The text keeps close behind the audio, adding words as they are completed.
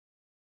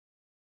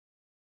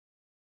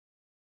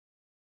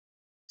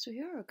So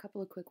here are a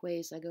couple of quick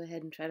ways I go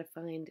ahead and try to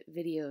find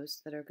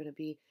videos that are going to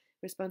be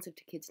responsive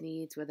to kids'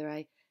 needs, whether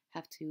I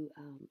have to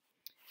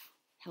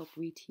help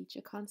reteach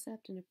a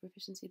concept in a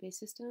proficiency-based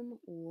system,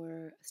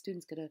 or a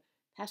student's got a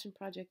passion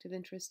project of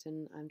interest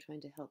and I'm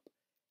trying to help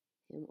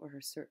him or her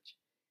search.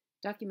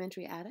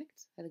 Documentary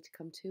Addict, I like to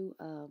come to.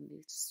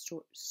 It's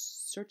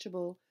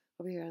searchable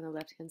over here on the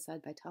left-hand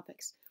side by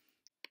topics.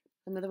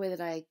 Another way that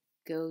I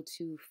go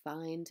to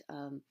find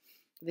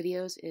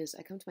videos is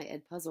I come to my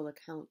Edpuzzle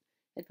account.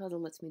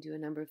 Edpuzzle lets me do a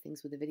number of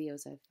things with the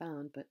videos I've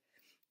found, but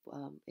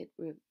it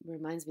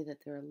reminds me that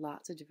there are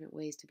lots of different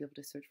ways to be able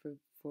to search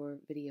for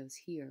videos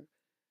here.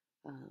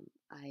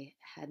 I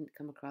hadn't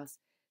come across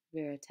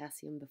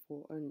Veritasium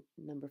before, or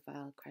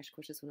Numberphile. Crash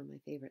Course is one of my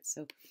favorites.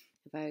 So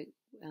if I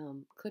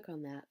click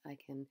on that, I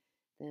can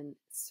then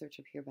search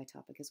up here by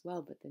topic as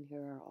well, but then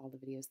here are all the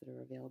videos that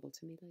are available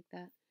to me like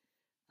that.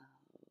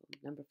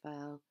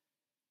 Numberphile.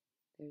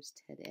 There's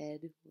TED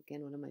Ed,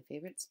 again, one of my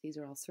favorites. These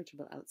are all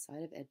searchable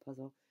outside of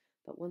Edpuzzle,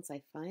 but once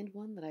I find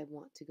one that I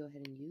want to go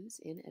ahead and use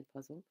in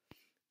Edpuzzle,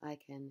 I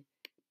can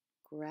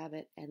grab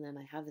it, and then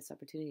I have this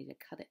opportunity to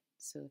cut it.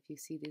 So if you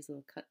see these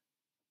little cut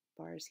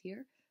bars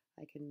here,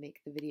 I can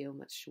make the video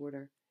much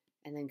shorter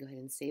and then go ahead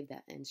and save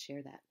that and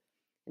share that.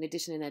 In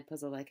addition, in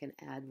Edpuzzle, I can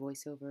add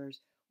voiceovers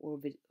or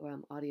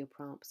audio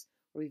prompts,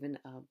 or even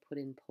put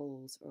in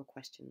polls or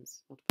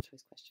questions, multiple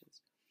choice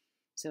questions.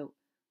 So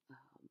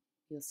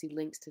you'll see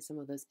links to some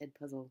of those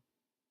Edpuzzle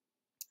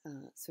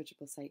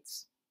searchable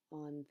sites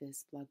on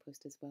this blog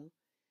post as well.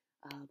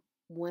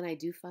 When I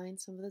do find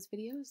some of those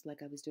videos,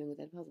 like I was doing with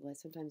Edpuzzle, I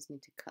sometimes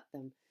need to cut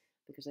them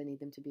because I need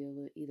them to be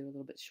either a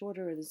little bit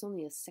shorter, or there's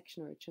only a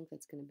section or a chunk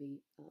that's going to be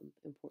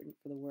important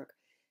for the work.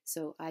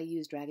 So I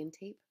use Dragon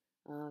Tape.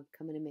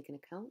 Come in and make an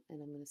account,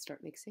 and I'm going to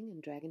start mixing.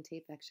 And Dragon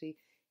Tape actually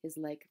is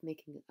like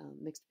making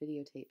mixed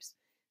videotapes.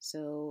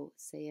 So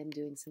say I'm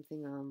doing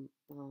something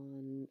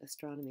on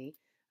astronomy,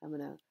 I'm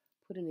going to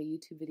put in a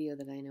YouTube video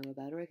that I know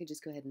about, or I could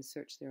just go ahead and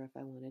search there if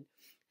I wanted.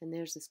 And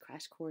there's this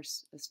Crash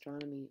Course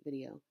astronomy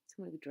video. So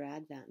I'm going to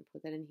drag that and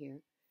put that in here.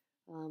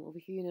 Over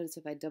here, you notice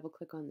if I double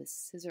click on this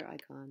scissor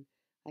icon,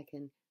 I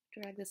can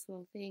drag this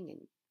little thing and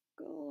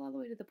go all the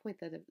way to the point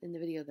that in the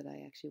video that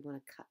I actually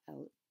want to cut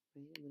out.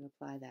 Right? I'm going to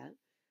apply that.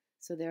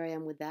 So there I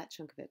am with that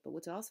chunk of it. But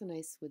what's also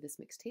nice with this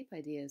mixed tape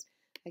idea is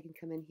I can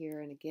come in here,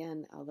 and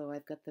again, although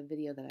I've got the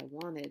video that I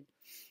wanted,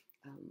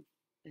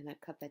 and I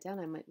cut that down,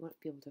 I might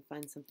be able to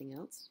find something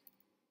else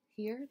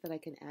here that I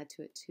can add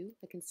to it too.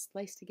 I can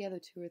splice together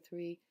 2 or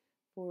 3,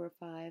 4 or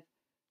 5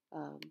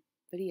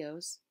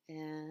 videos,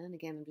 and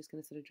again, I'm just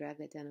going to sort of drag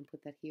that down and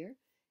put that here,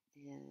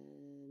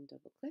 and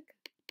double click.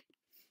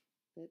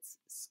 Let's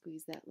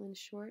squeeze that one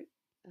short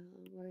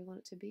where I want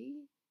it to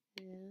be,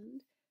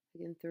 and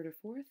again, 3rd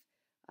or 4th.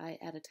 I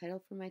add a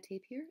title for my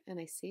tape here, and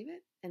I save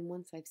it, and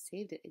once I've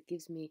saved it, it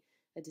gives me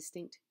a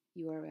distinct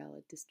URL,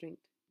 a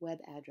distinct web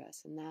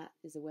address, and that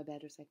is a web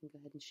address I can go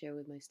ahead and share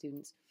with my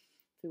students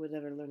through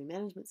whatever learning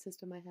management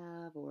system I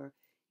have, or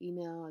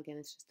email. Again,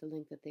 it's just a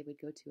link that they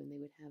would go to, and they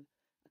would have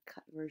a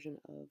cut version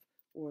of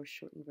or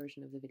shortened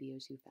version of the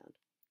videos you found.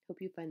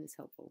 Hope you find this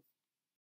helpful.